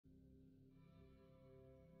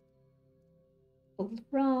All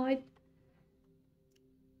right.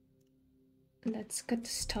 Let's get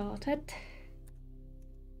started.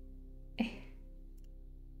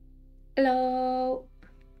 Hello.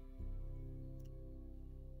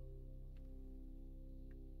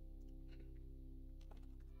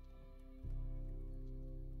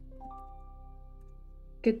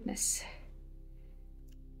 Goodness.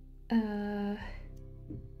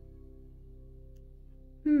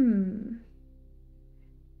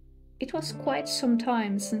 It was quite some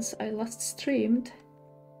time since I last streamed.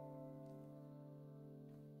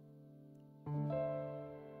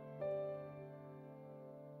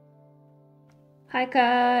 Hi,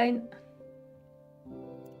 Kain.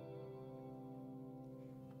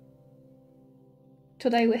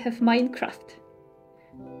 Today we have Minecraft.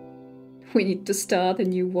 We need to start a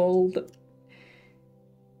new world.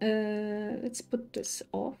 Let's put this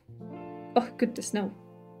off. Oh, goodness, no.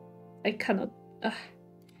 I cannot.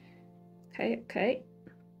 Okay.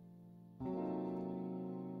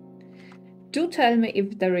 Do tell me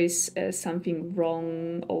if there is something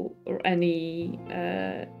wrong or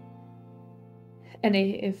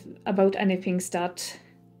about anything that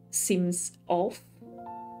seems off.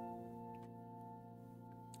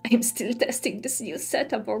 I'm still testing this new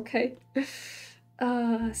setup, okay?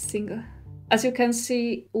 Single. As you can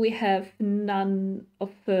see, we have none of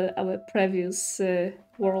our previous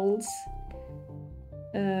worlds.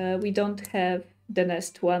 We don't have the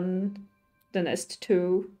nest 1, the nest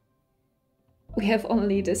 2. We have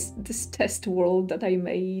only this test world that I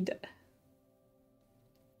made.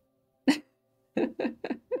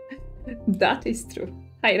 That is true.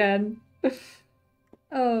 Hi, Ren.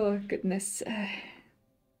 Oh, goodness.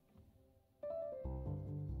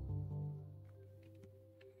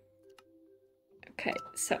 Okay,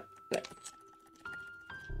 so let's...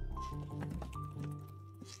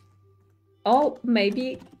 Oh,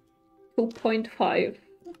 maybe 2.5.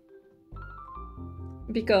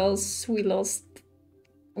 Because we lost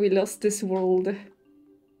this world.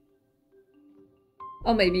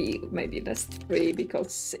 Or maybe that's 3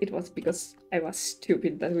 because I was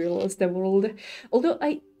stupid that we lost the world. Although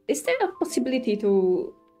is there a possibility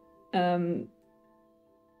to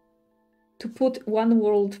put one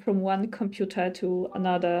world from one computer to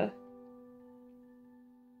another?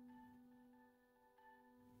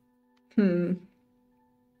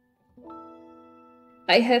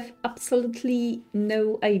 I have absolutely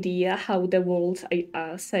no idea how the worlds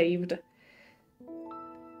are saved.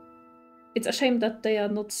 It's a shame that they are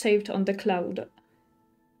not saved on the cloud.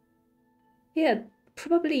 Yeah,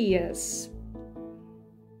 probably yes.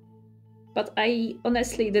 But I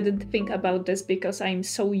honestly didn't think about this because I'm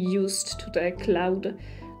so used to the cloud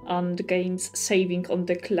and games saving on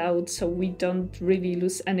the cloud, so we don't really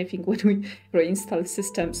lose anything when we reinstall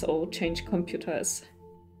systems or change computers.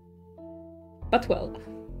 But well,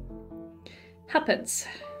 happens.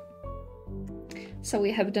 So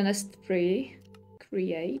we have the nest 3,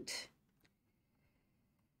 create.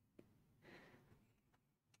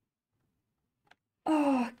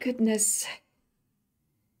 Oh, goodness.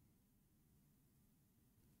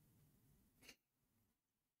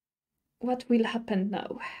 What will happen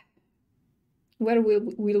now? Where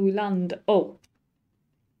will we land? Oh.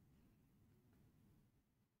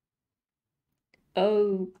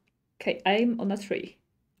 Okay, I'm on a 3.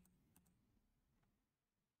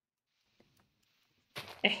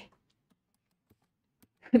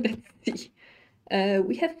 Let's see.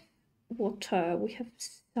 We have water, we have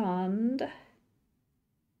sand.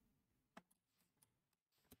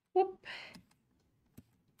 Whoop.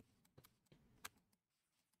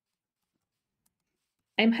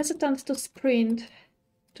 I'm hesitant to sprint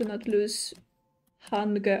to not lose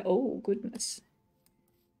hunger. Oh, goodness.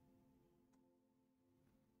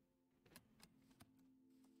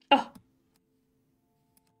 Oh!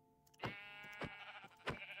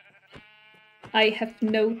 I have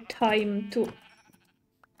no time to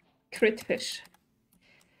crit fish.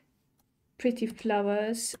 Pretty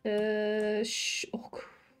flowers. Oh,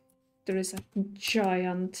 there is a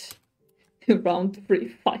giant round 3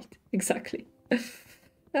 fight. Exactly.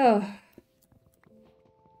 Oh.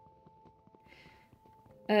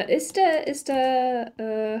 Is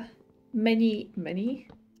there many?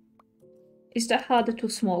 Is the hard too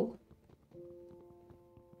small?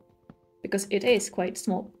 Because it is quite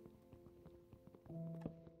small.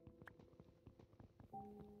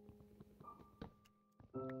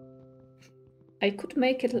 I could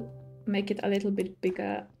make it a little bit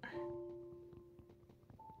bigger.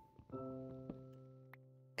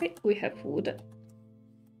 Okay, we have wood.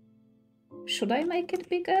 Should I make it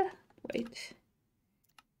bigger? Wait.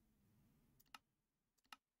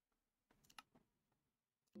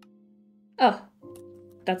 Oh,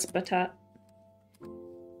 That's better.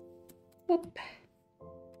 Whoop.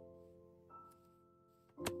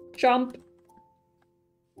 Jump.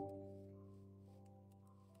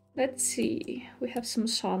 Let's see. We have some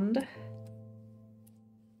sand.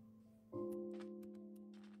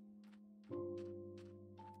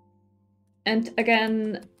 And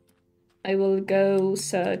again, I will go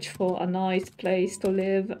search for a nice place to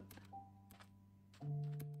live.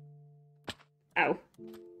 Ow.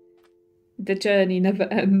 The journey never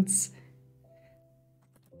ends.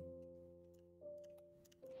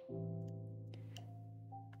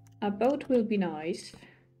 A boat will be nice.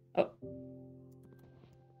 Oh.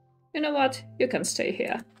 You know what? You can stay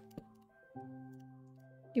here.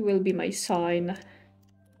 You will be my sign.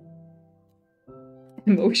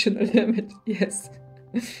 Emotional damage, yes.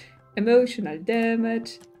 Emotional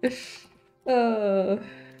damage. There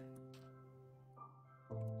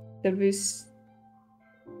is...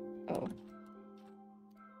 Oh.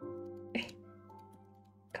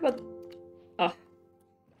 Come on. Oh.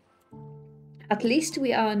 At least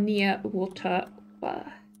we are near water.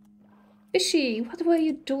 Fishy, what were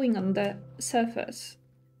you doing on the surface?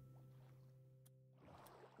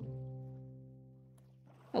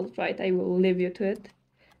 Alright, I will leave you to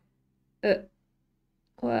it.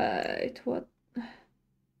 Wait, what?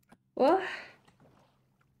 What?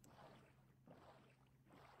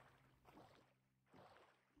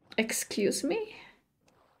 Excuse me?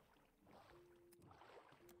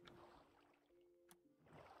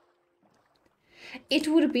 It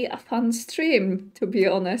would be a fun stream, to be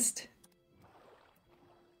honest.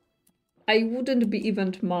 I wouldn't be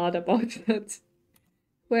even mad about that.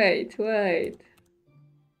 Wait.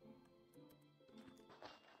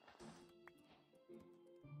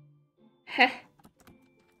 Heh.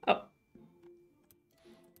 Oh.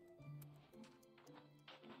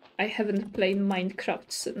 I haven't played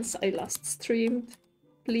Minecraft since I last streamed.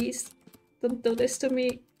 Please, don't do this to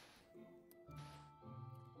me.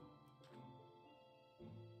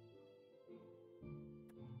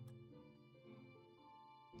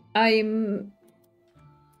 I'm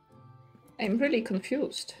really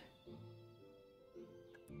confused.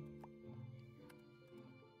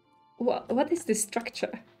 What is this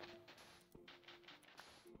structure?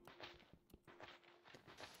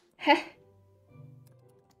 Heh.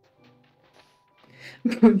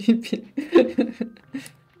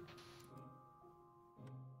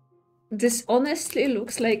 This honestly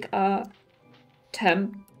looks like a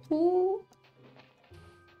temple.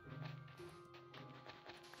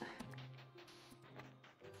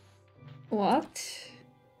 What?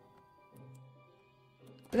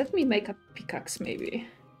 Let me make a pickaxe, maybe.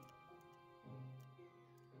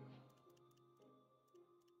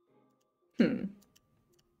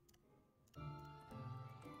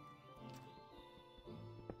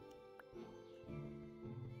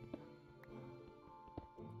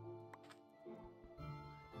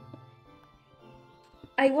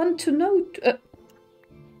 I want to know...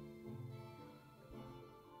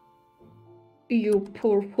 you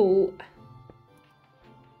poor fool.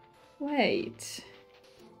 Wait.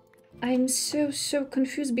 I'm so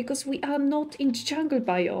confused because we are not in jungle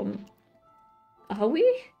biome. Are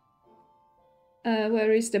we?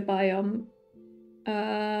 Where is the biome?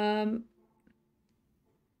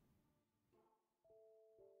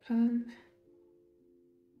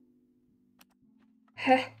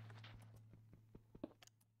 Heh.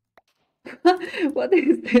 What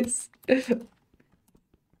is this?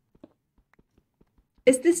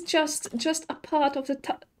 Is this just a part of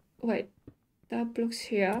the wait, that blocks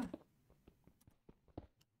here.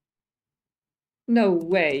 No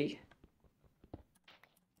way.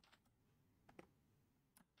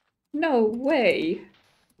 No way.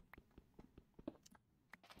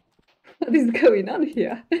 What is going on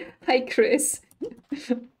here? Hi, Chris.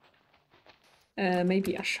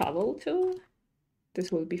 Maybe a shovel too?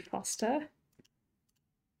 This will be faster.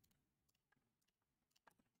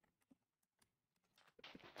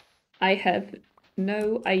 I have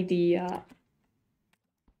no idea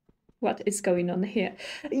what is going on here.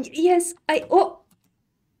 Yes, oh!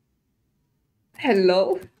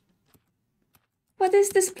 Hello? What is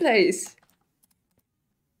this place?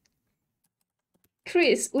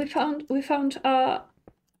 Chris, we found a...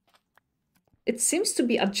 It seems to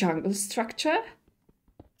be a jungle structure,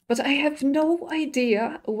 but I have no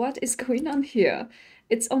idea what is going on here.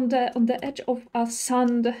 It's on the edge of a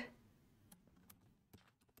sand.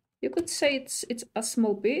 You could say it's a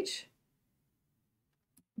small beach,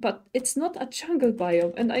 but it's not a jungle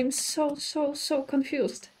biome, and I'm so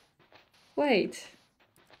confused. Wait.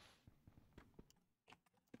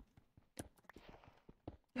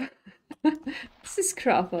 This is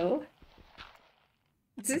gravel.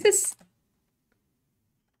 This is...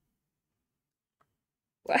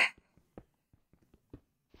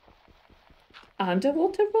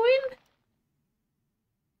 Underwater ruin?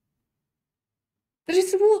 There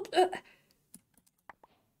is wood...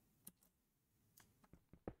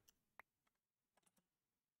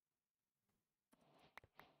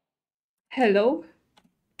 Hello?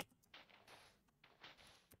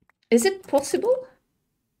 Is it possible?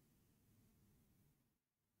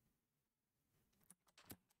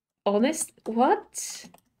 Honest? What?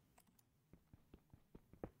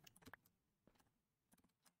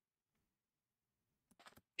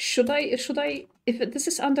 Should I... If this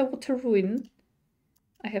is underwater ruin...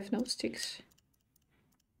 I have no sticks.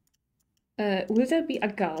 Will there be a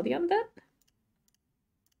guardian then?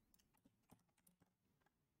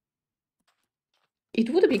 It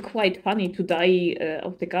would be quite funny to die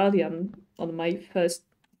of the guardian on my first...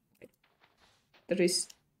 There is...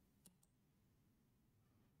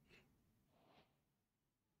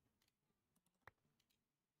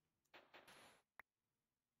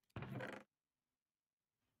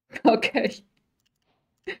 Okay.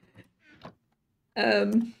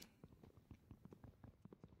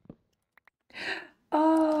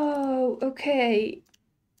 Oh, okay.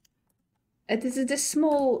 This is the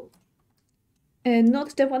small...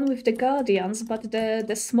 not the one with the guardians, but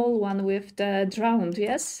the small one with the drowned,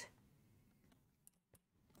 yes?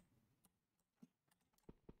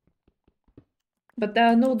 But they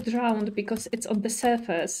are not drowned because it's on the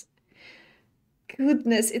surface.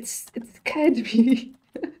 Goodness, it scared me.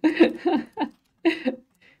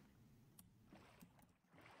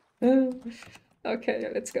 Okay,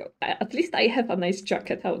 let's go. At least I have a nice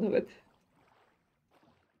jacket out of it.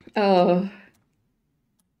 Oh,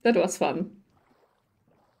 that was fun.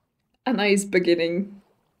 A nice beginning.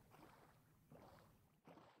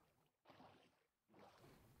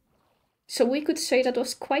 So we could say that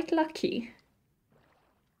was quite lucky.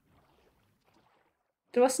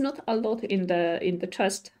 There was not a lot in the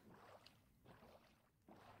chest.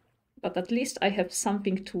 But at least I have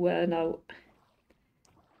something to wear now.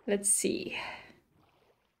 Let's see.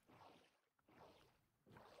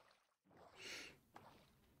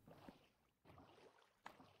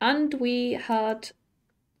 And we had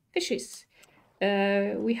fishes.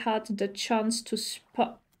 We had the chance to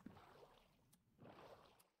spot...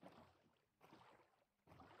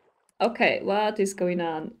 Okay, what is going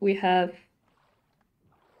on? We have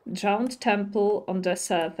drowned temple on the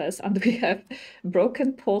surface, and we have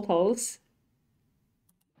broken portals.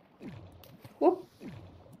 What?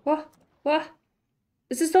 What? What?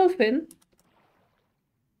 Is this dolphin?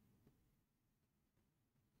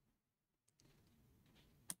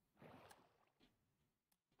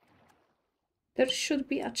 There should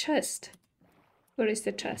be a chest. Where is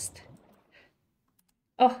the chest?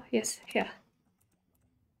 Oh, yes, here.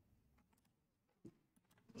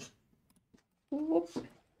 Whoop.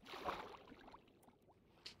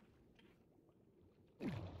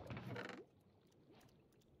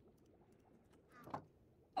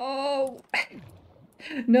 Oh!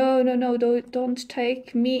 No, no, no, don't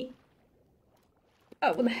take me.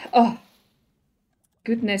 Oh, oh.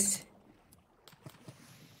 Goodness.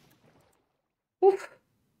 Oof.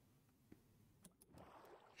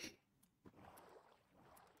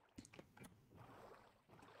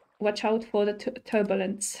 Watch out for the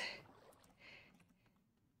turbulence.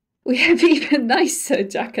 We have even nicer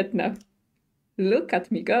jacket now. Look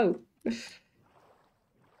at me go.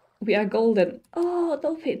 We are golden. Oh,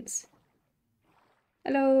 dolphins.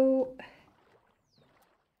 Hello.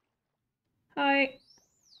 Hi.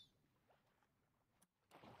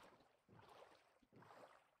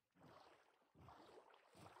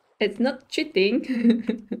 It's not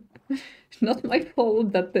cheating. It's not my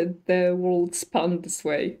fault that the world spun this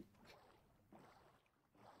way.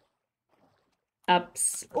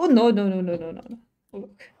 Apps. Oh, no, no, no, no, no, no. Oh,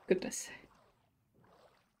 goodness.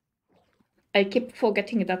 I keep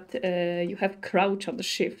forgetting that you have crouch on the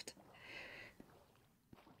shift.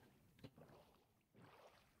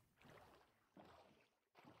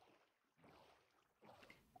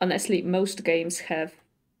 Honestly, most games have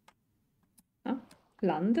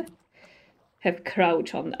land, have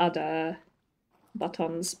crouch on other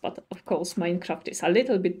buttons, but of course Minecraft is a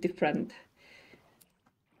little bit different.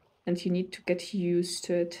 And you need to get used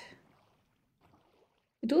to it.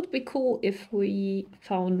 It would be cool if we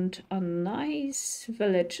found a nice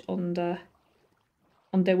village on the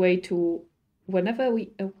way to wherever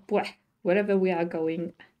we are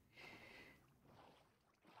going.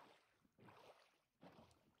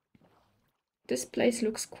 This place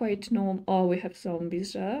looks quite normal. Oh, we have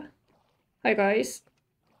zombies there. Hi guys.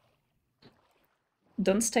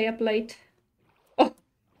 Don't stay up late. Oh,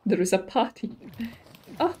 There is a party.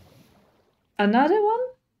 Oh, another one?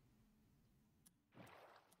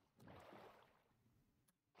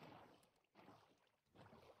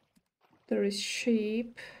 There is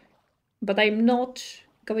sheep. But I'm not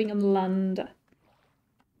going on land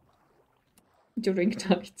during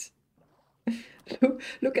night.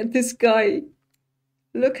 Look at this guy.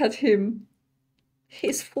 Look at him.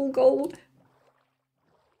 He's full gold.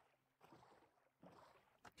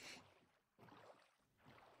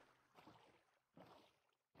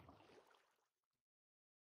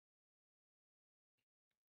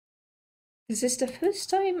 This is the first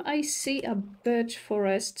time I see a birch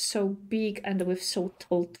forest so big and with so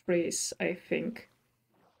tall trees, I think.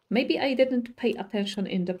 Maybe I didn't pay attention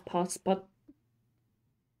in the past, but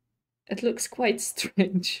it looks quite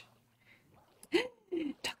strange.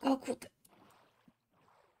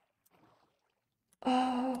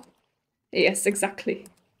 Oh, yes, exactly.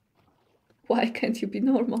 Why can't you be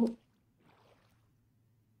normal?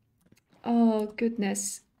 Oh,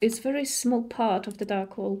 goodness. It's a very small part of the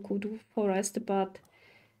dark oak forest, but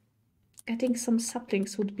getting some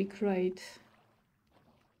saplings would be great.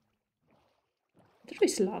 There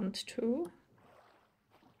is land too.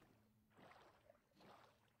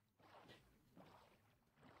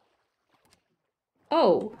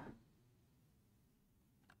 Oh.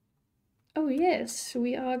 Oh yes,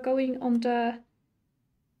 we are going on the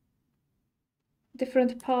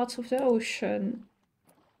different parts of the ocean.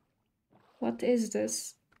 What is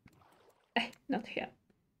this? Not here.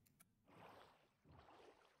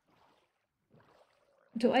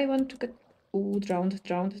 Do I want to get... Ooh, drowned.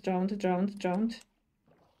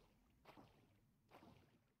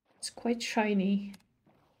 It's quite shiny.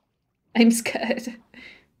 I'm scared.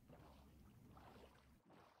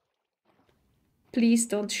 Please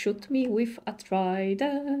don't shoot me with a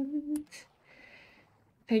trident.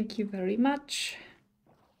 Thank you very much.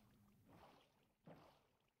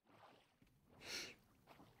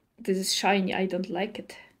 This is shiny, I don't like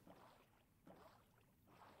it.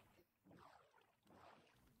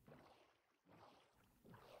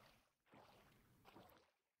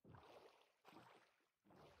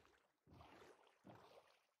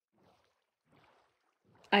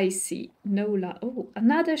 I see. Nola. Oh,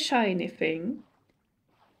 another shiny thing.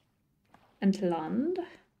 And land.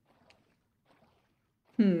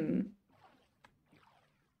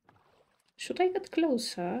 Should I get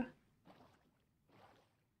closer?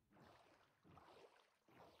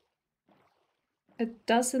 It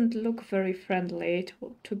doesn't look very friendly,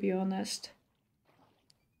 to be honest.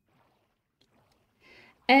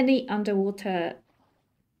 Any underwater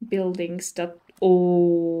buildings that...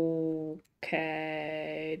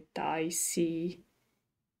 Okay, I see.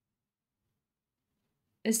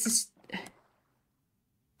 Is this...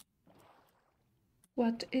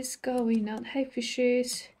 What is going on? Hey,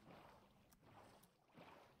 fishes.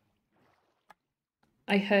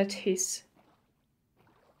 I heard his...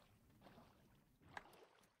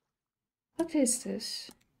 What is this?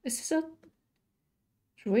 Is this a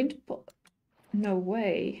ruined No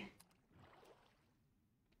way.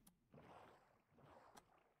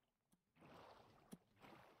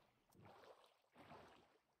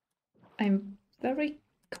 I'm very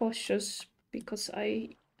cautious because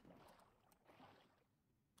I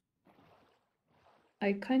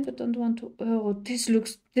kind of don't want to... Oh, this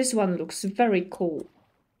one looks very cool.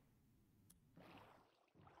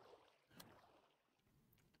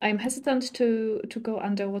 I'm hesitant to go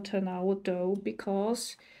underwater now though,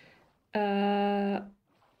 because there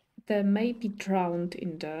may be drowned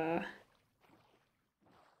in the...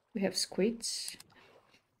 We have squids.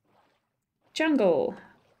 Jungle.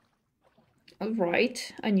 All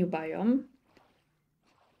right, a new biome.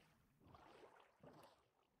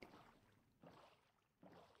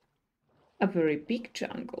 A very big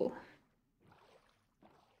jungle.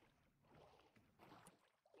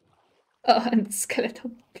 Oh, and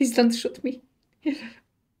skeleton. Please don't shoot me.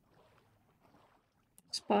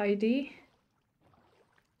 Spidey.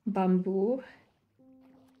 Bamboo.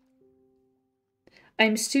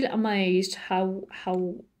 I'm still amazed how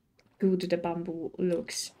good the bamboo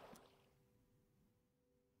looks.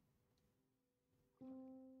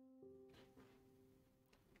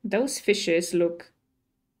 Those fishes look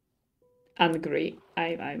angry.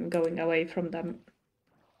 I'm going away from them.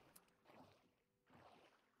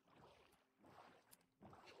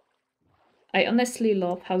 I honestly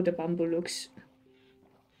love how the bamboo looks.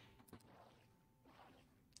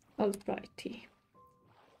 Alrighty.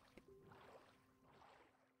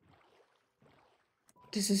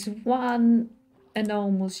 This is one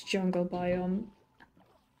enormous jungle biome.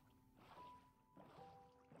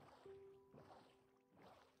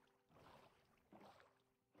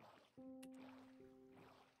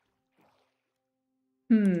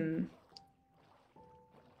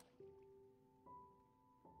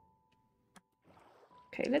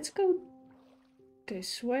 Okay, let's go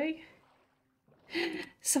this way.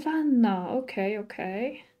 Savannah, okay,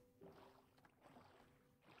 okay.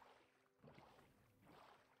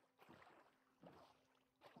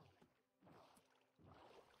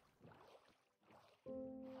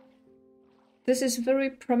 This is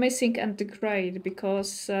very promising and great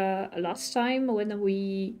because last time when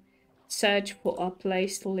we searched for a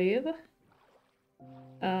place to live,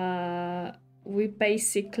 we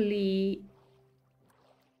basically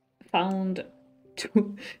found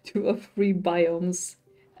two or three biomes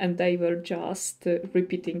and they were just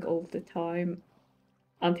repeating all the time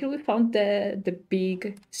until we found the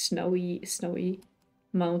big snowy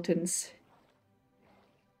mountains.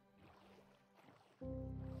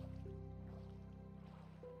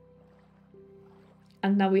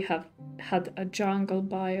 And now we have had a jungle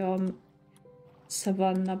biome,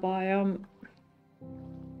 savanna biome.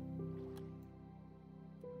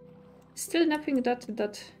 Still nothing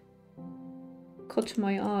that caught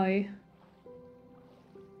my eye.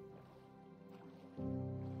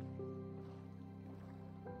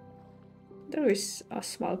 There is a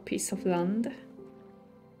small piece of land.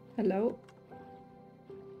 Hello.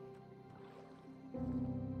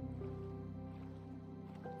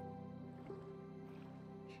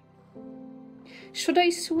 Should I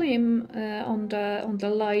swim on the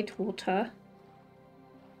light water?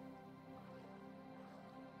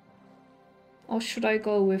 Or should I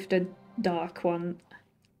go with the dark one?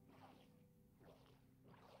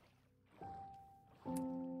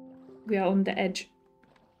 We are on the edge.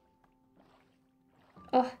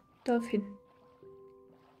 Oh, dolphin.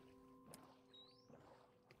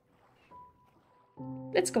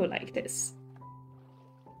 Let's go like this.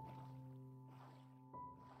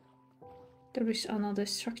 There is another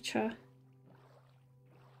structure.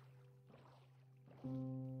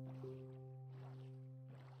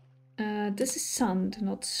 This is sand,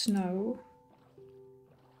 not snow.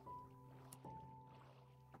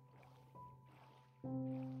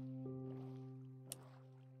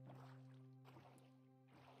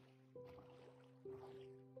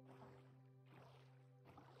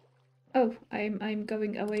 Oh, I'm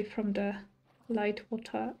going away from the light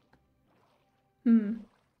water.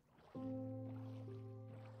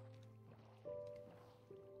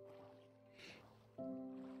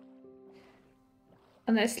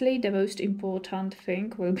 Honestly, the most important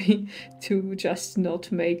thing will be to just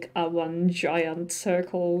not make a one giant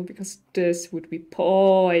circle, because this would be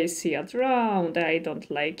poisoned around. I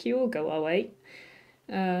don't like you, go away.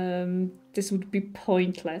 This would be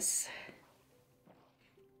pointless.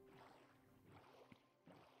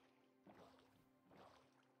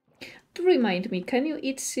 To remind me, can you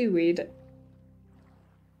eat seaweed?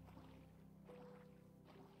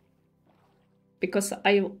 Because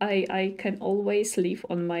I can always live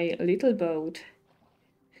on my little boat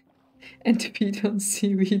and feed on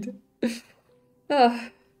seaweed. Ah,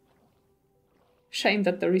 shame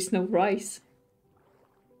that there is no rice.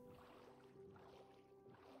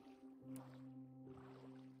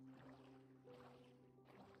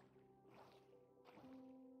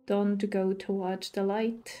 Don't go towards the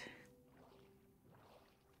light.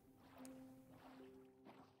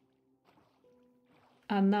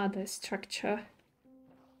 Another structure.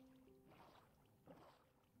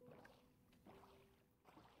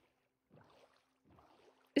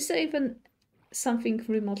 Is there even something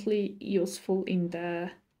remotely useful in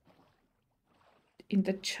the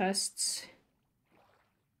chests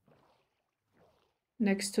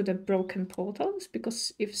next to the broken portals?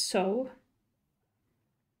 Because if so,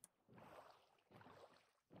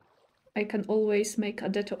 I can always make a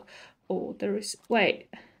detour. Oh, there is... Wait.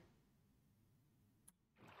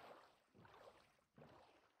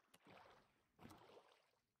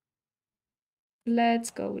 Let's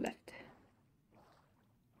go left.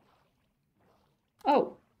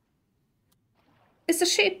 Oh. It's a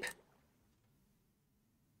ship!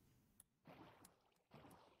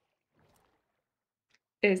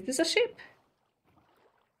 Is this a ship?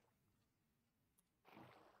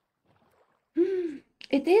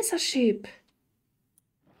 It is a ship!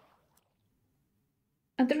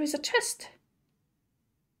 And there is a chest.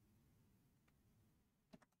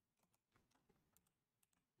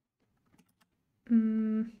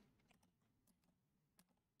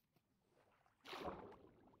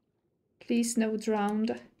 Please no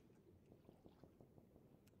drowned.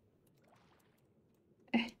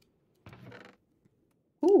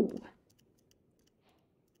 Ooh.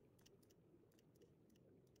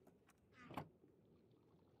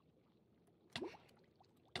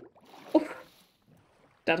 Oh,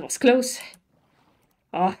 that was close.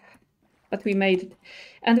 Ah, but we made it.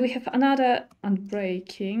 And we have another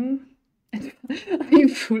unbreaking. I'm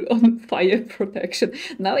full on fire protection.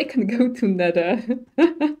 Now I can go to Nether.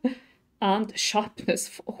 And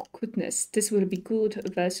sharpness. Oh goodness, this will be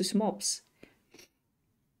good versus mobs.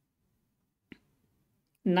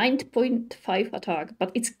 9.5 attack,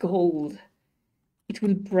 but it's gold. It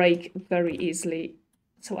will break very easily,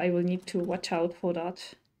 so I will need to watch out for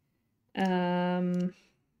that.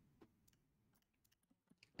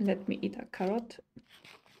 Let me eat a carrot.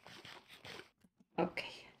 Okay.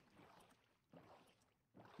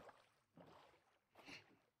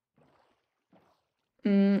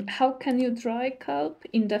 How can you dry kelp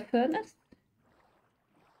in the furnace?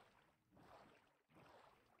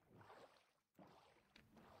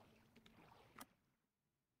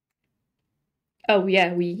 Oh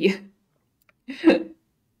yeah, we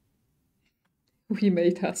we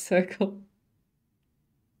made a circle.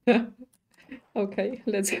 Okay,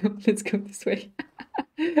 let's go. Let's go this way.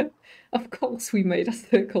 Of course, we made a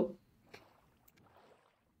circle.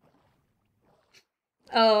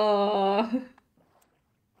 Oh.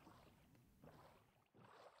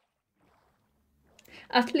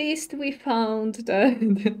 At least we found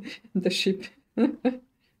the ship.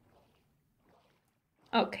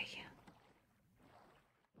 Okay.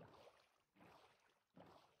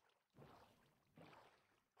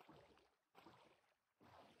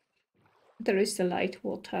 There is the light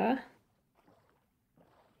water.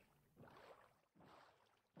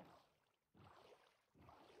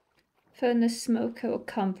 Furnace, smoker, or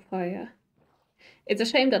campfire. It's a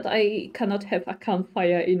shame that I cannot have a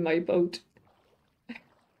campfire in my boat.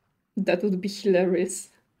 That would be hilarious.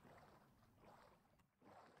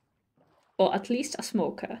 Or at least a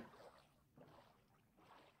smoker.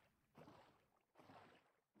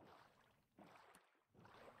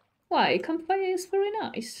 Why? Campfire is very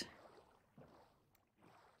nice.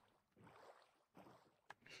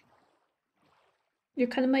 You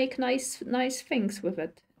can make nice things with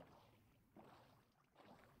it.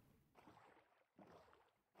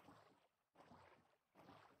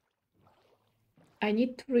 I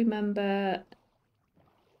need to remember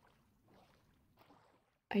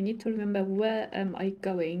where am I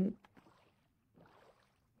going.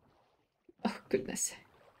 Oh goodness.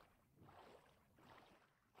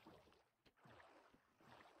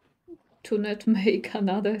 To not make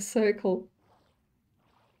another circle.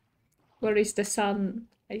 Where is the sun?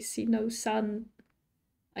 I see no sun.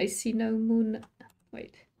 I see no moon.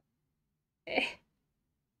 Wait.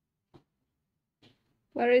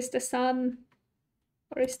 Where is the sun?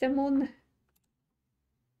 Where is the moon?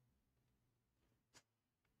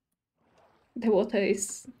 The water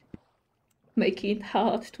is making it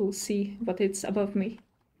hard to see, but it's above me.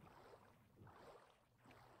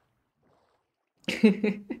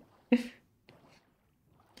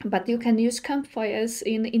 But you can use campfires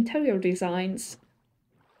in interior designs.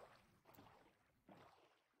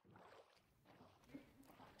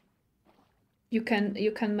 You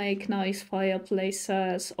can make nice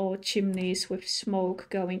fireplaces or chimneys with smoke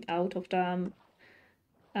going out of them,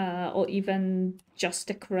 or even just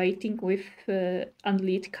decorating with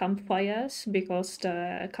unlit campfires, because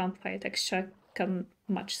the campfire texture can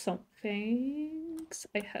match some things.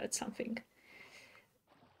 I heard something.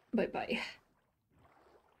 Bye bye.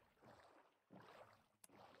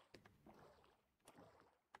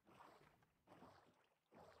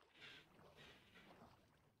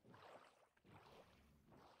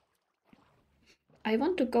 I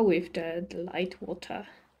want to go with the light water.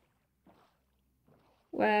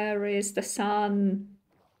 Where is the sun?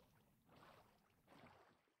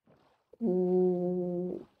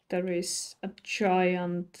 Ooh, there is a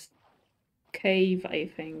giant cave, I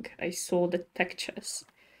think. I saw the textures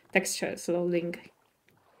loading.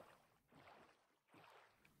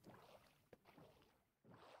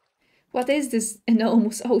 What is this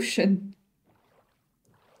enormous ocean?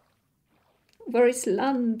 Where is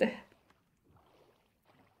land?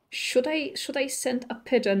 Should I send a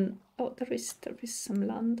pigeon? Oh, there is some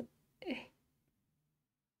land.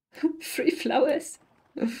 3 flowers.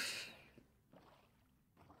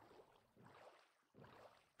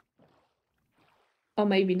 Or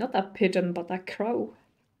maybe not a pigeon, but a crow.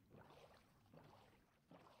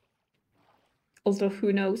 Although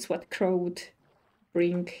who knows what crow would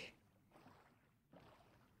bring.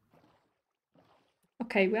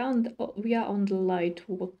 Okay, we are on the light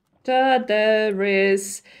water. There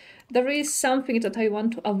is something that I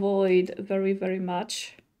want to avoid very, very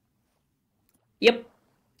much. Yep.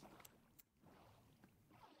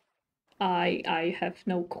 I have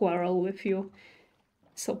no quarrel with you,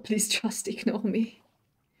 so please just ignore me.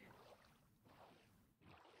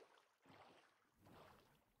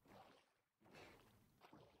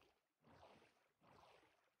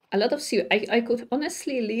 A lot of seaweed. I could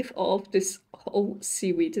honestly leave off this whole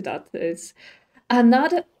seaweed that is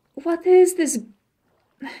another. What is this?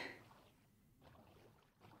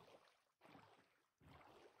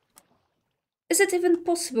 Is it even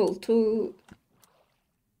possible to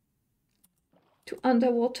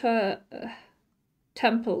underwater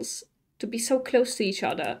temples to be so close to each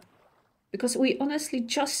other? Because we honestly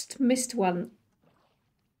just missed one.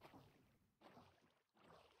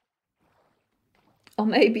 Or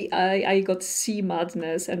maybe I got sea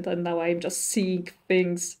madness and then now I'm just seeing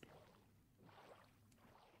things.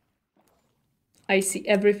 I see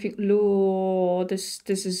everything. Lord, this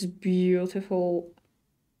is beautiful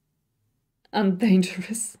and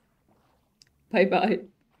dangerous. Bye bye.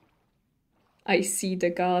 I see the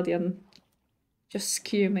Guardian just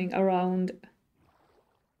skimming around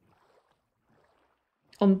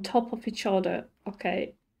on top of each other.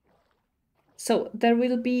 Okay. So there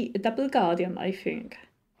will be a double Guardian, I think.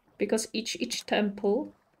 Because each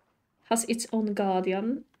temple has its own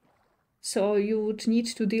Guardian. So you would need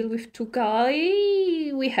to deal with two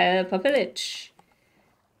guys. We have a village.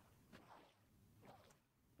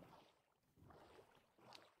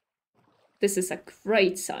 This is a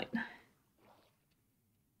great sign.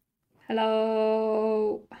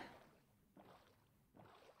 Hello?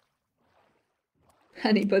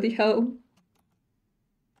 Anybody home?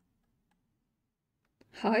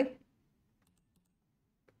 Hi?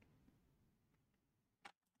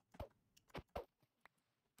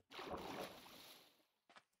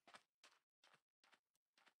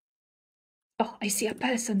 Oh, I see a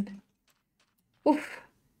person. Oof.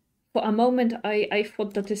 For a moment, I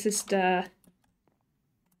thought that this is the...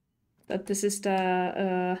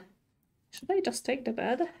 should I just take the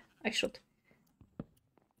bed? I should.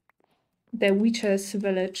 The witch's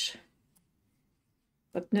village.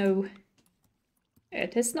 But no,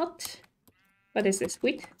 it is not. What is this?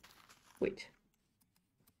 Wheat? Wheat.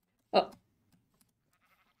 Oh.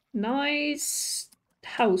 Nice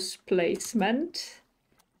house placement.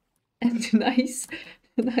 And nice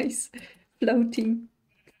floating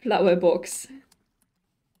flower box.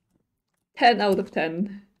 10 out of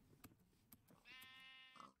 10.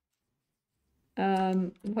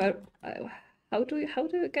 Where? How do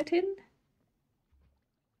you get in?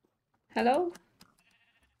 Hello?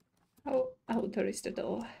 Oh, there is the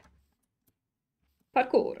door.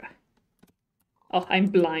 Parkour. Oh, I'm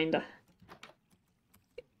blind.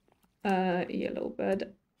 Yellow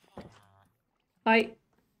bird. Hi.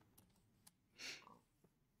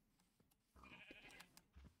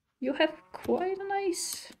 You have quite a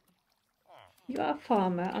nice... You are a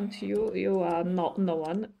farmer, and you are not no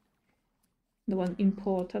one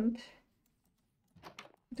important.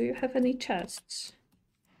 Do you have any chests?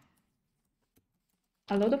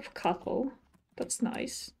 A lot of cattle. That's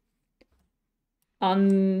nice.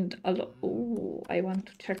 And a lot. Oh, I want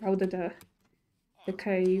to check out the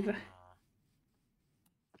cave.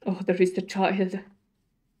 Oh, there is the child.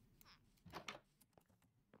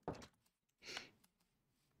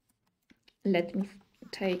 Let me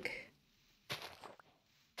take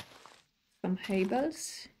some hay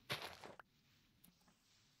bales.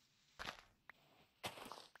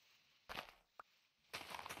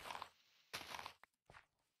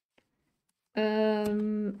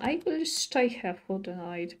 I will stay here for the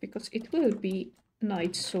night because it will be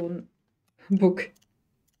night soon. Book.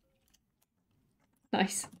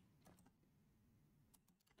 Nice.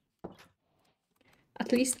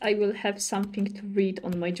 At least I will have something to read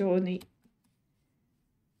on my journey.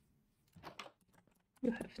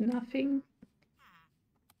 You have nothing.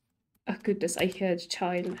 Oh goodness, I heard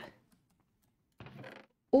child.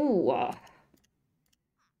 Oh,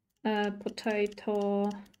 potato.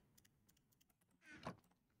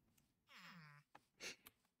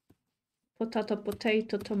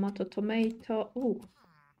 Potato, tomato. Oh.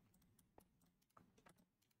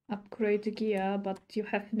 Upgrade gear, but you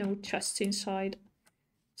have no chests inside.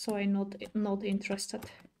 So I'm not interested.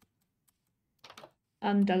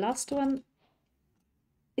 And the last one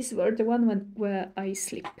is the one where I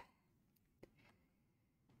sleep.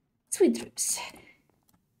 Sweet dreams.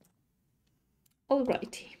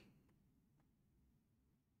 Alrighty.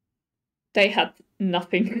 They had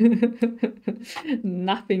nothing.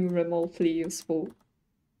 Nothing remotely useful.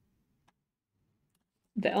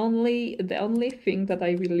 The only thing that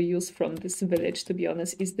I will use from this village, to be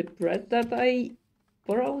honest, is the bread that I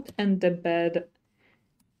borrowed and the bed.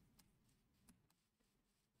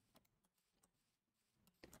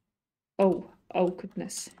 Oh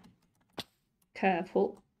goodness.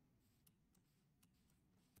 Careful.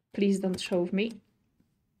 Please don't shove me.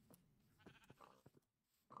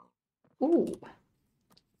 Ooh.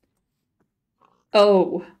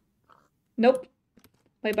 Oh, Nope.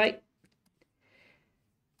 Bye-bye.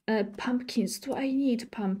 Pumpkins. Do I need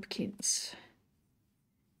pumpkins?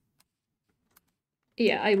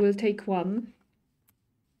 Yeah, I will take one.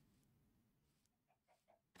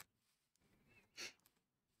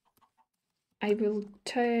 I will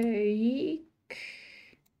take...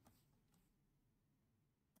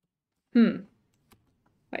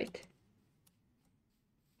 Wait.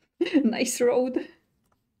 Nice road.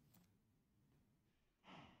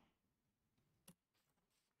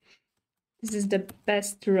 This is the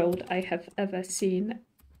best road I have ever seen.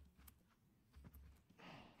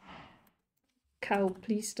 Cow,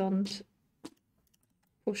 please don't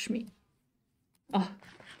push me. Oh,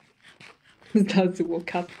 that's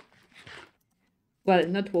woke up. Well,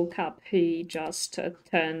 not woke up, he just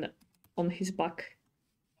turned on his back.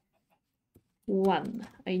 One.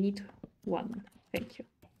 I need one. Thank you.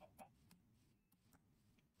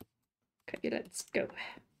 Okay, let's go.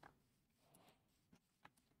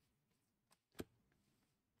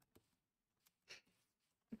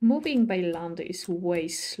 Moving by land is way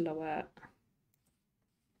slower.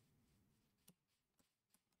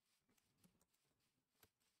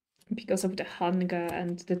 Because of the hunger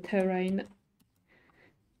and the terrain.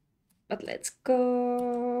 But let's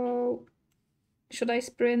go. Should I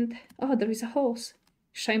sprint? Oh, there is a horse.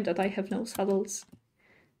 Shame that I have no saddles.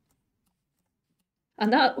 And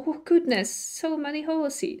now, oh goodness, so many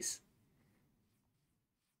horses.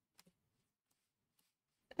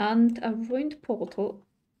 And a ruined portal.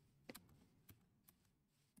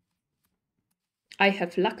 I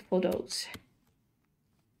have luck for those.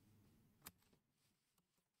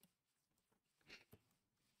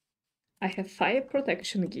 I have fire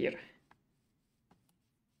protection gear.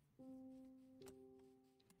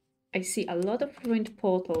 I see a lot of ruined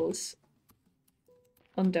portals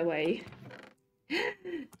on the way.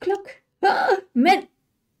 Clock! Ah, man!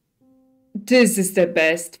 This is the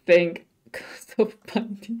best thing. Stop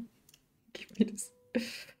pointing. Give me this.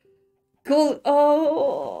 Cool.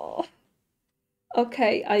 Oh.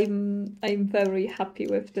 Okay, I'm very happy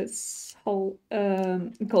with this whole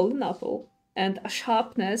golden apple and a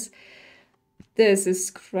sharpness. This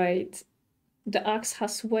is great. The axe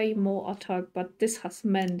has way more attack, but this has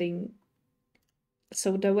mending.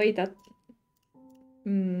 So the way that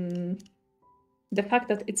the fact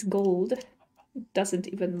that it's gold doesn't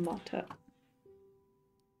even matter.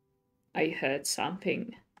 I heard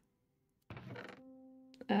something.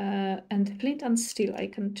 And flint and steel. I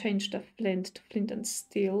can change the flint to flint and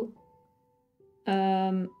steel.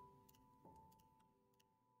 And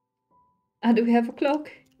we have a clock.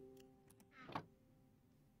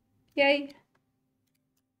 Yay.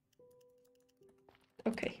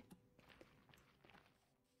 Okay.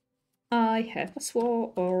 I have a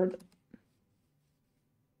sword.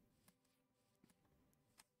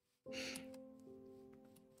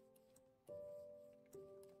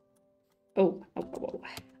 Oh.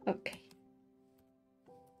 Okay.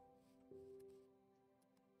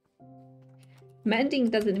 Mending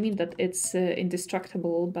doesn't mean that it's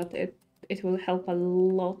indestructible, but it will help a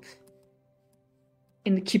lot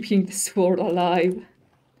in keeping the sword alive.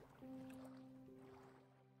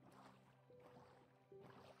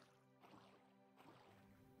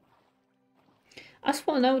 As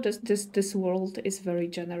for now, this world is very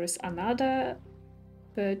generous. Another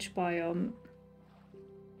birch biome.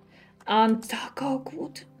 And dark oak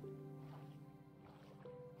wood.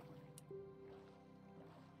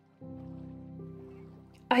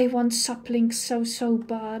 I want saplings so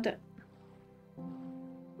bad.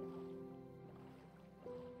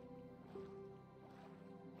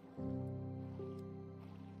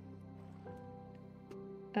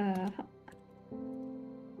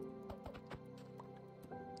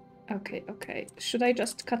 Okay. Should I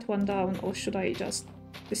just cut one down or should I just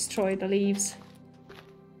destroy the leaves?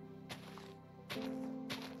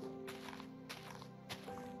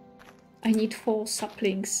 I need 4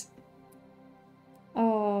 saplings.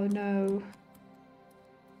 Oh no.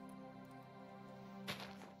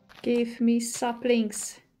 Give me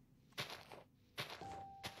saplings.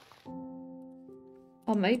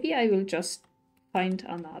 Or maybe I will just find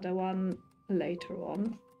another one later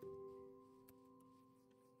on.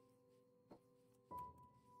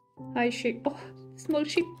 Hi sheep. Oh, small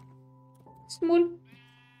sheep. Small.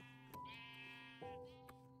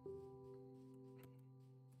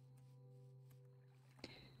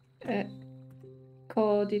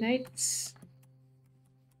 Coordinates.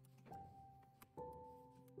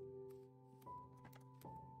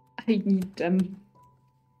 I need them.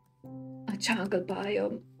 A jungle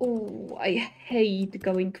biome. Oh, I hate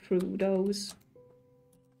going through those.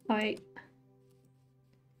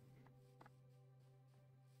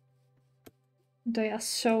 They are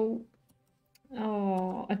so...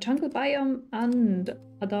 Oh, a jungle biome and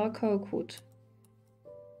a dark oak wood.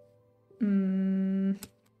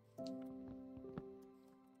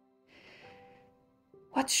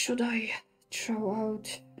 What should I throw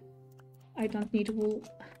out? I don't need wool.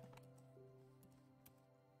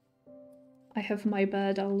 I have my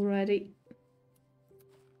bed already.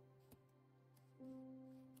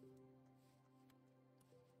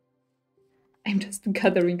 I'm just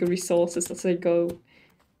gathering resources as I go.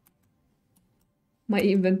 My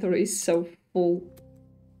inventory is so full.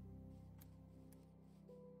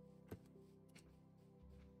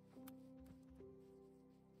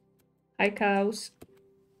 Hi, cows.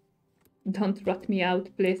 Don't rat me out,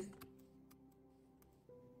 please.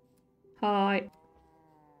 Hi.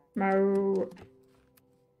 Moo.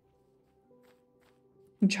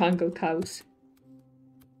 Jungle cows.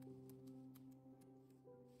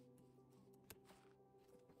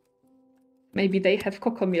 Maybe they have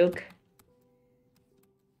cocoa milk.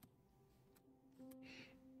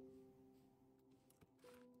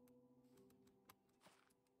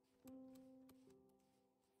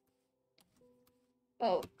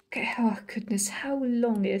 Okay, oh goodness, how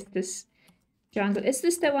long is this jungle? Is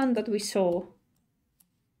this the one that we saw?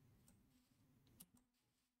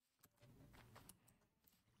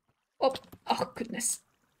 Oh, oh goodness.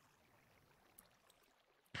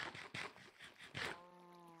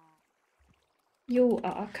 You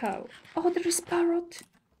are a cow. Oh, there is parrot.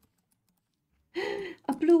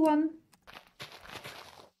 A blue one.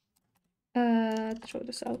 Throw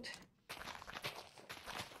this out.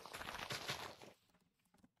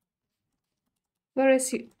 Where is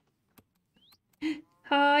he?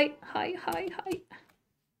 Hi, hi, hi, hi.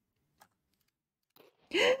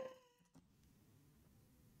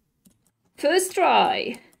 First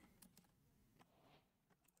try.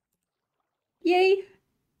 Yay.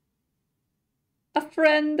 A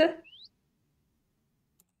friend.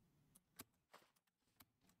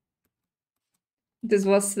 This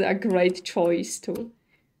was a great choice to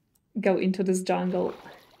go into this jungle.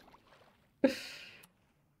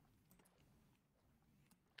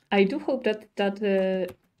 I do hope that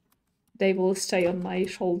they will stay on my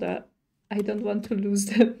shoulder. I don't want to lose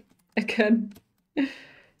them again.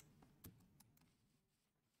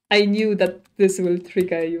 I knew that this will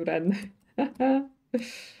trigger Yuren.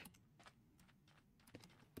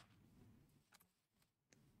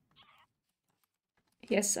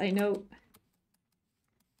 Yes, I know.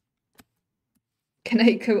 Can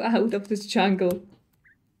I go out of this jungle?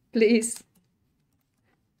 Please.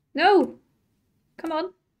 No! Come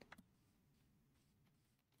on.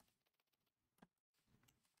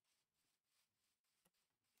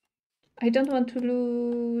 I don't want to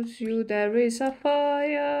lose you. There is a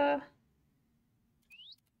fire.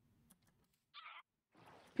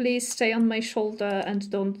 Please stay on my shoulder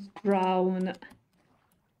and don't drown.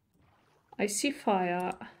 I see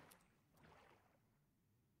fire.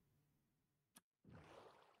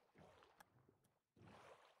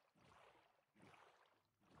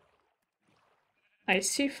 I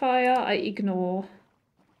see fire. I ignore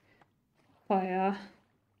fire.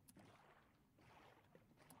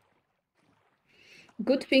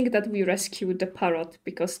 Good thing that we rescued the parrot,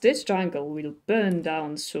 because this jungle will burn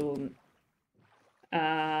down soon.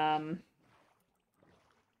 Hi,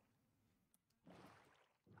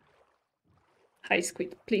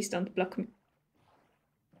 Squid. Please don't block me.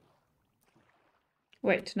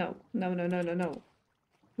 Wait, no. No, no, no, no, no.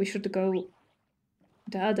 We should go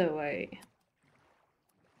the other way.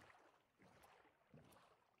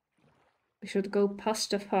 We should go past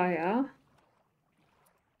the fire.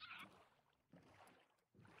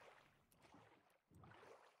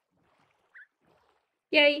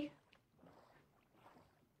 Yay!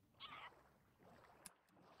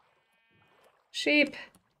 Sheep!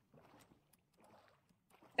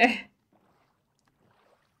 Eh.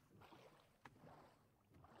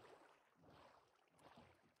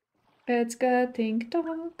 It's getting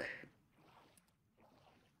dark.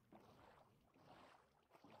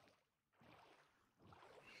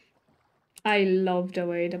 I love the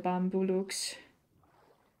way the bamboo looks.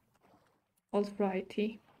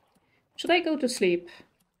 Alrighty. Should I go to sleep?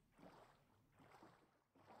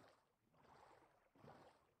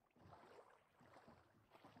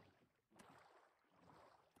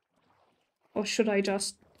 Or should I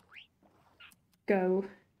just go?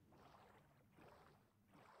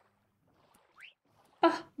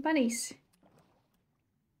 Ah, bunnies!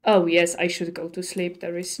 Oh yes, I should go to sleep.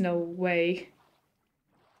 There is no way.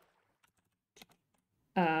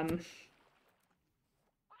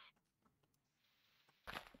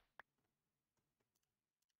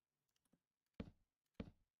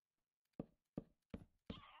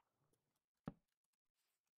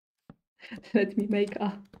 Let me make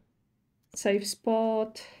a safe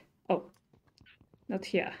spot. Oh, not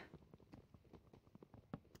here.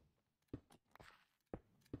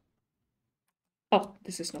 Oh,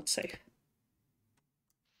 this is not safe.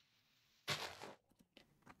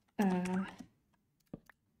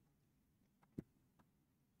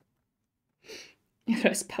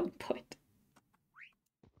 Respawn point.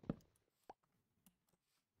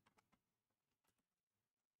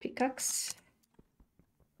 Pickaxe.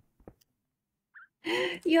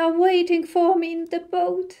 You're waiting for me in the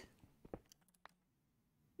boat.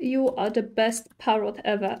 You are the best parrot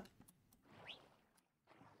ever.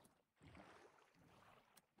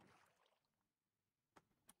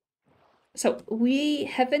 So we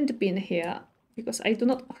haven't been here because I do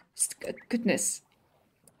not. Oh, goodness.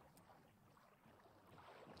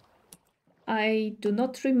 I do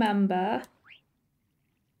not remember.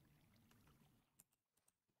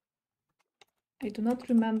 I do not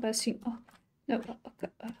remember seeing. Oh, no.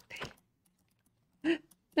 Okay.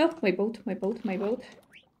 No, my boat, my boat, my boat.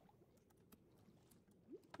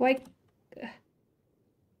 Why?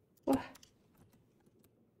 What?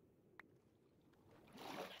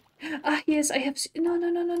 Ah, yes, I have. No, no,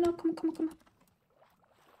 no, no, no. Come on, come on, come on.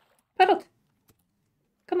 Parrot.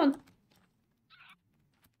 Come on.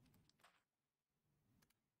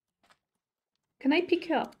 Can I pick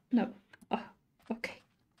you up? No. Oh, okay.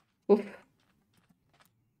 Oof.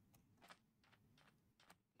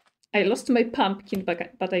 I lost my pumpkin,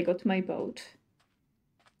 but I got my boat.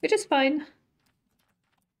 Which is fine.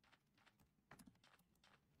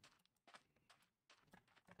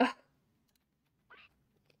 Ah.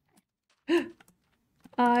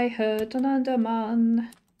 I heard an Underman.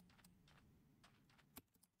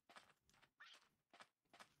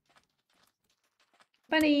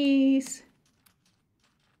 Bunnies.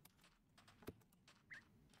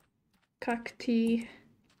 Cacti.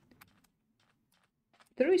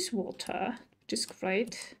 There is water, which is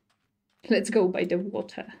great. Let's go by the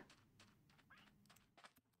water.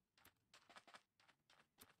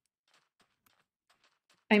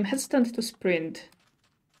 I'm hesitant to sprint.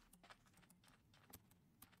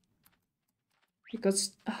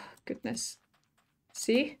 Because, oh, goodness.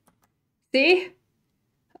 See? See?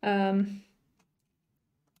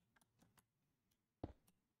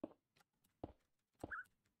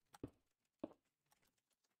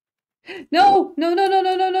 No! No, no, no,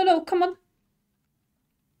 no, no, no, no! Come on!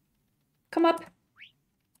 Come up!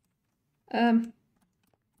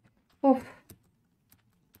 Oh.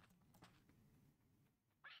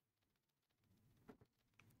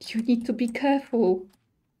 You need to be careful.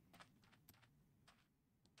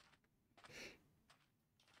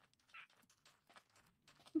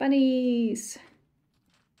 Bunnies!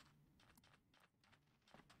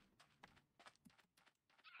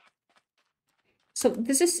 So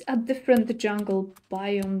this is a different jungle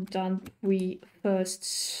biome than we first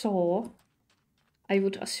saw, I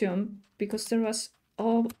would assume, because there was,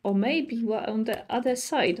 or maybe we're on the other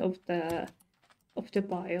side of the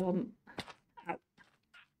biome. Ow.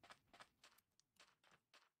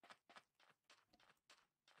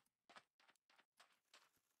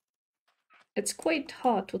 It's quite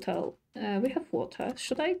hard to tell. We have water.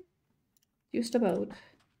 Should I use the boat?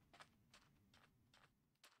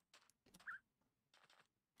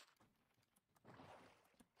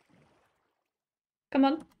 Come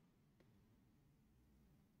on.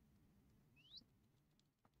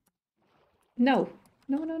 No.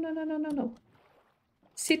 No, no, no, no, no, no, no.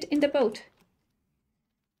 Sit in the boat.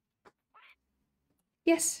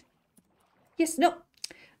 Yes. Yes, no.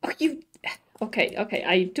 Oh, you... Okay, okay.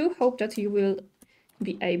 I do hope that you will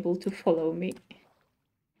be able to follow me.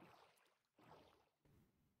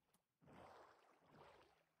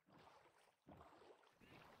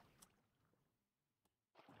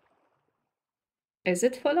 Is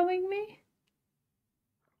it following me?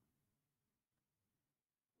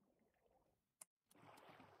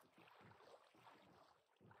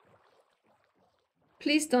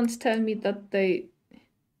 Please don't tell me that they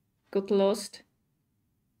got lost.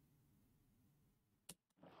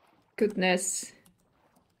 Goodness.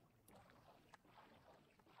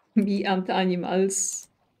 Me and the animals.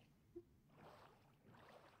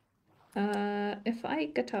 If I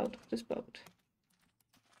get out of this boat.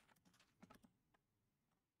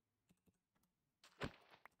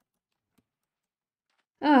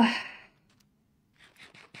 Ah.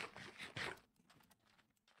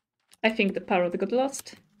 I think the parrot got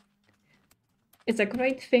lost. It's a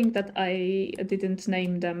great thing that I didn't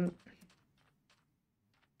name them.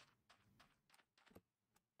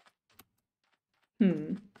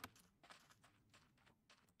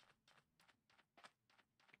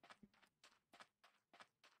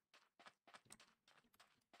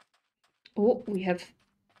 Oh, we have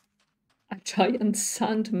a giant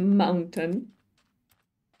sand mountain.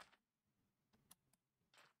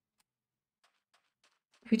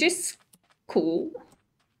 Which is cool.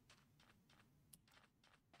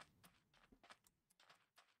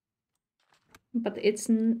 But it's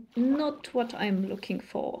not what I'm looking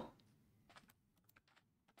for.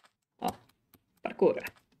 Oh, parkour.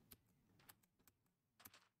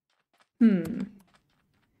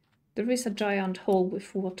 There is a giant hole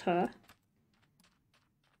with water.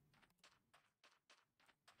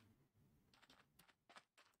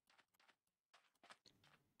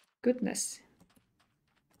 Goodness.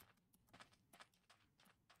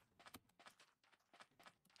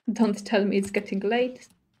 Don't tell me it's getting late.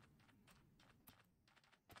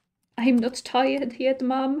 I'm not tired yet,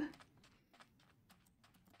 Mom.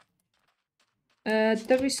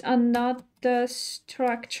 There is another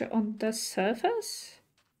structure on the surface?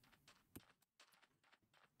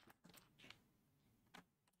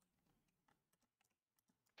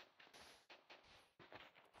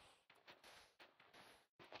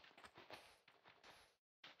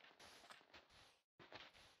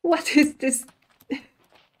 What is this?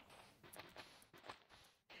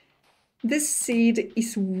 This seed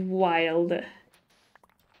is wild.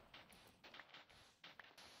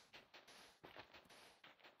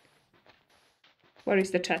 Where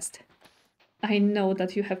is the chest? I know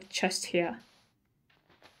that you have chest here.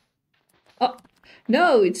 Oh,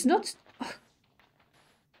 no, it's not.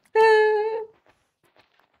 I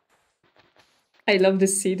love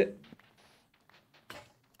this seed.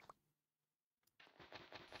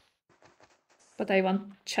 But I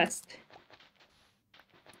want chest.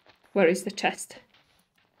 Where is the chest?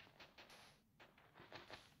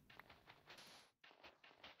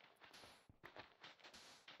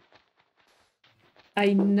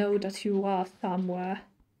 I know that you are somewhere.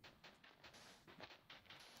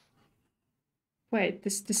 Wait,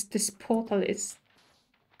 this portal is...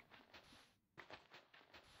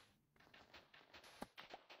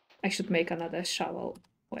 I should make another shovel.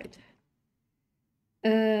 Wait.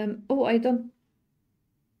 Oh, I don't...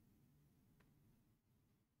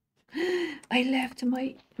 I left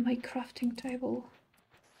my crafting table.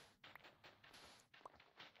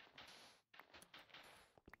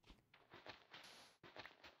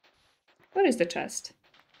 Where is the chest?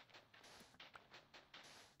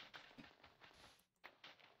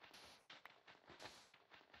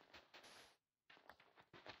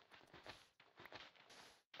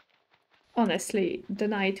 Honestly, the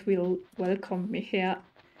night will welcome me here.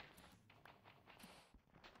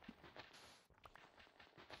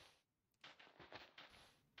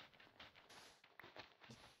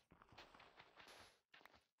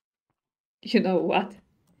 You know what?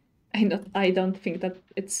 I don't think that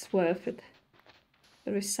it's worth it.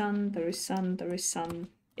 There is sun, there is sun, there is sun.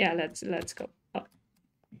 Yeah, let's go. Oh.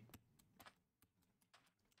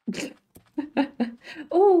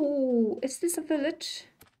 Oh, is this a village?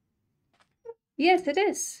 Yes, it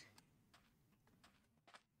is.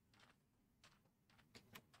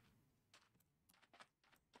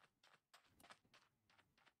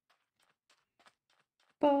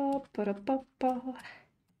 Ba, ba, ba, ba.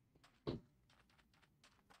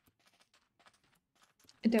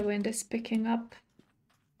 The wind is picking up.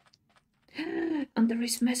 And there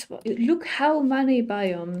is massive... Look how many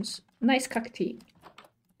biomes. Nice cacti.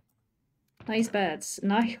 Nice beds.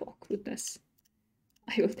 Nice... Oh, goodness.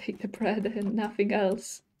 I will take the bread and nothing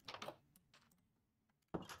else.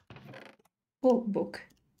 Oh, book.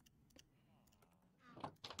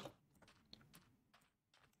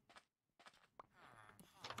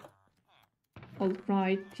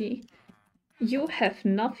 Alrighty. You have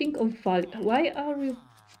nothing of value. Why are you...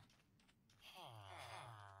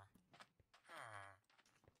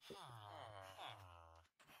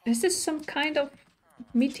 Is this some kind of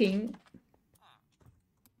meeting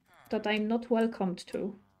that I'm not welcomed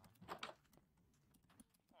to?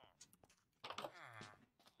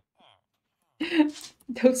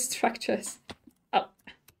 Those structures. Oh.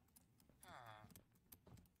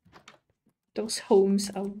 Those homes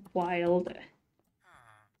are wild.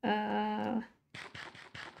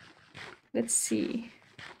 Let's see.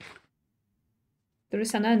 There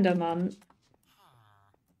is an Enderman.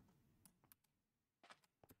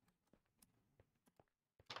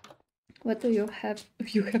 What do you have?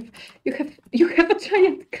 You have a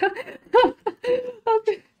giant car.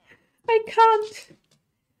 Okay. I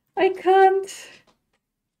can't.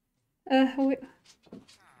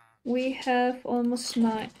 We have almost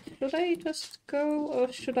 9. Should I just go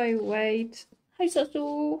or should I wait? Hi,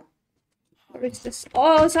 Zazu. Where is this?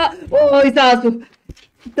 Oh, Zazu!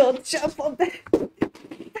 Don't jump on the...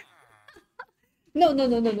 No.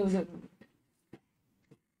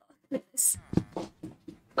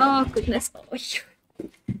 Oh, goodness. Oh,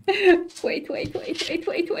 wait, wait, wait, wait,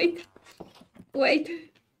 wait, wait.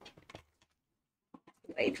 Wait.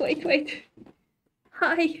 Wait, wait, wait.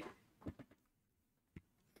 Hi.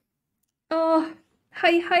 Oh,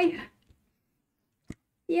 hi, hi.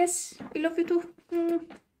 Yes, we love you too.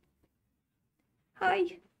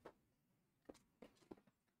 Hi.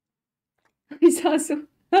 Hi, Sasu.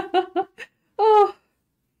 Oh.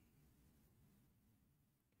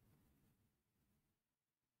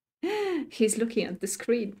 He's looking at the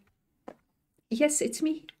screen. Yes, it's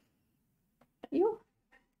me. You?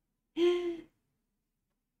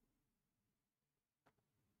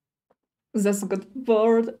 Zazu got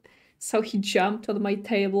bored, so he jumped on my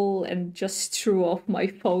table and just threw off my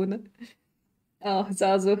phone. Oh,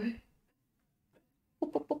 Zazu.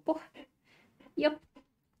 Yep.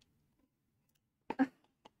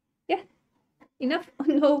 Yeah. Enough? Oh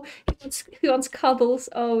no, he wants cuddles.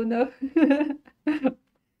 Oh no.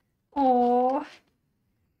 Oh,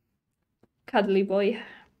 cuddly boy.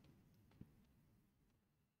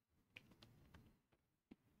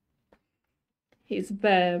 He's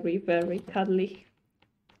very, very cuddly.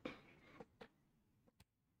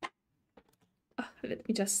 Oh, let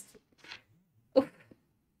me just... Oh.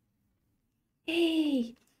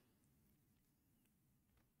 Hey!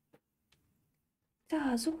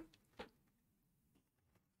 Zazu.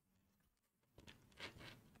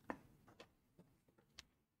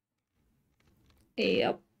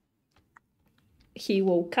 Yep. He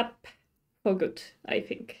woke up for good, I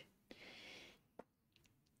think.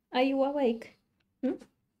 Are you awake? Hmm?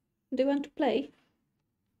 Do you want to play?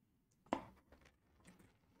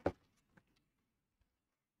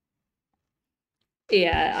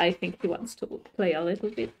 Yeah, I think he wants to play a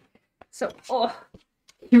little bit. So, oh,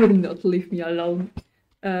 he will not leave me alone.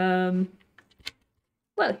 Well,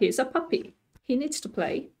 he's a puppy. He needs to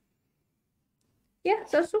play. Yeah,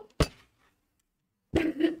 that's all.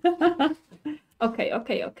 Okay,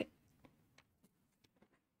 okay, okay.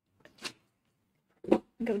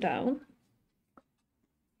 Go down.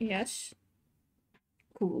 Yes.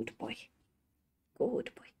 Good boy.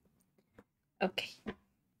 Good boy. Okay.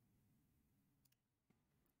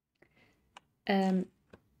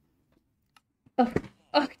 Oh,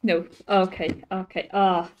 oh no. Okay, okay.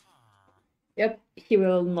 Ah. Yep, he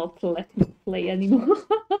will not let me play anymore.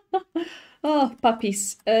 Oh,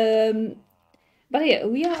 puppies. But yeah,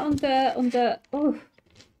 we are on the oh.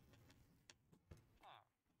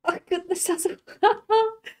 Oh goodness,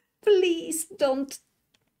 please don't.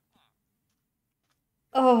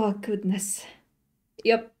 Oh goodness.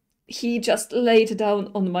 Yep, he just laid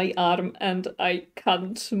down on my arm and I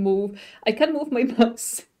can't move. I can move my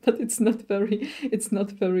mouse, but it's not very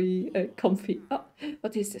comfy. Oh,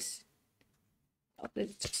 what is this? Oh,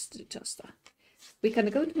 it's just we can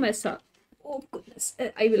go to Mesa. Oh goodness,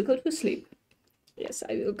 I will go to sleep. Yes,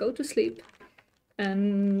 I will go to sleep,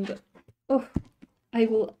 and oh, I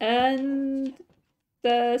will end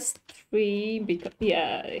the stream because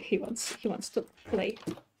yeah, he wants to play.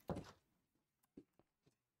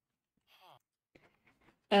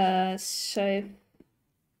 So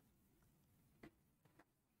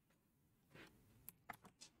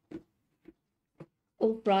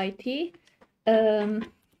alrighty. I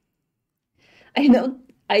know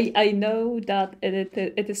I know that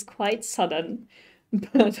it is quite sudden,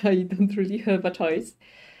 but I don't really have a choice.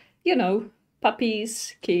 You know,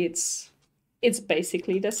 puppies, kids, it's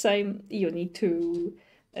basically the same. You need to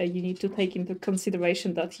take into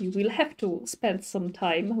consideration that you will have to spend some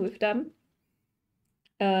time with them.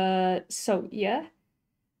 So yeah.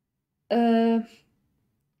 Uh,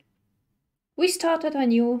 we started a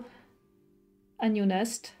new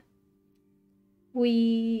nest.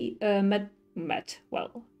 We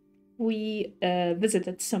well, we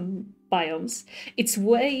visited some biomes. It's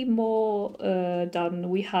way more than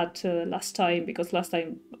we had last time, because last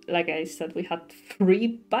time, like I said, we had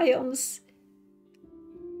 3 biomes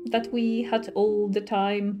that we had all the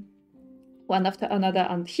time, one after another.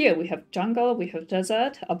 And here we have jungle, we have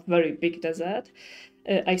desert, a very big desert.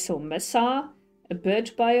 I saw mesa, a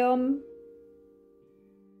birch biome.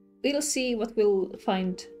 We'll see what we'll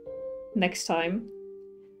find next time.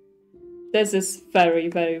 This is very,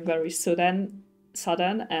 very, very sudden,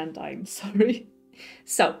 and I'm sorry.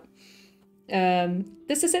 So,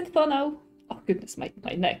 this is it for now. Oh goodness, my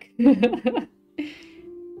neck.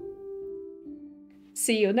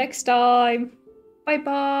 See you next time. Bye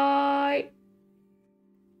bye.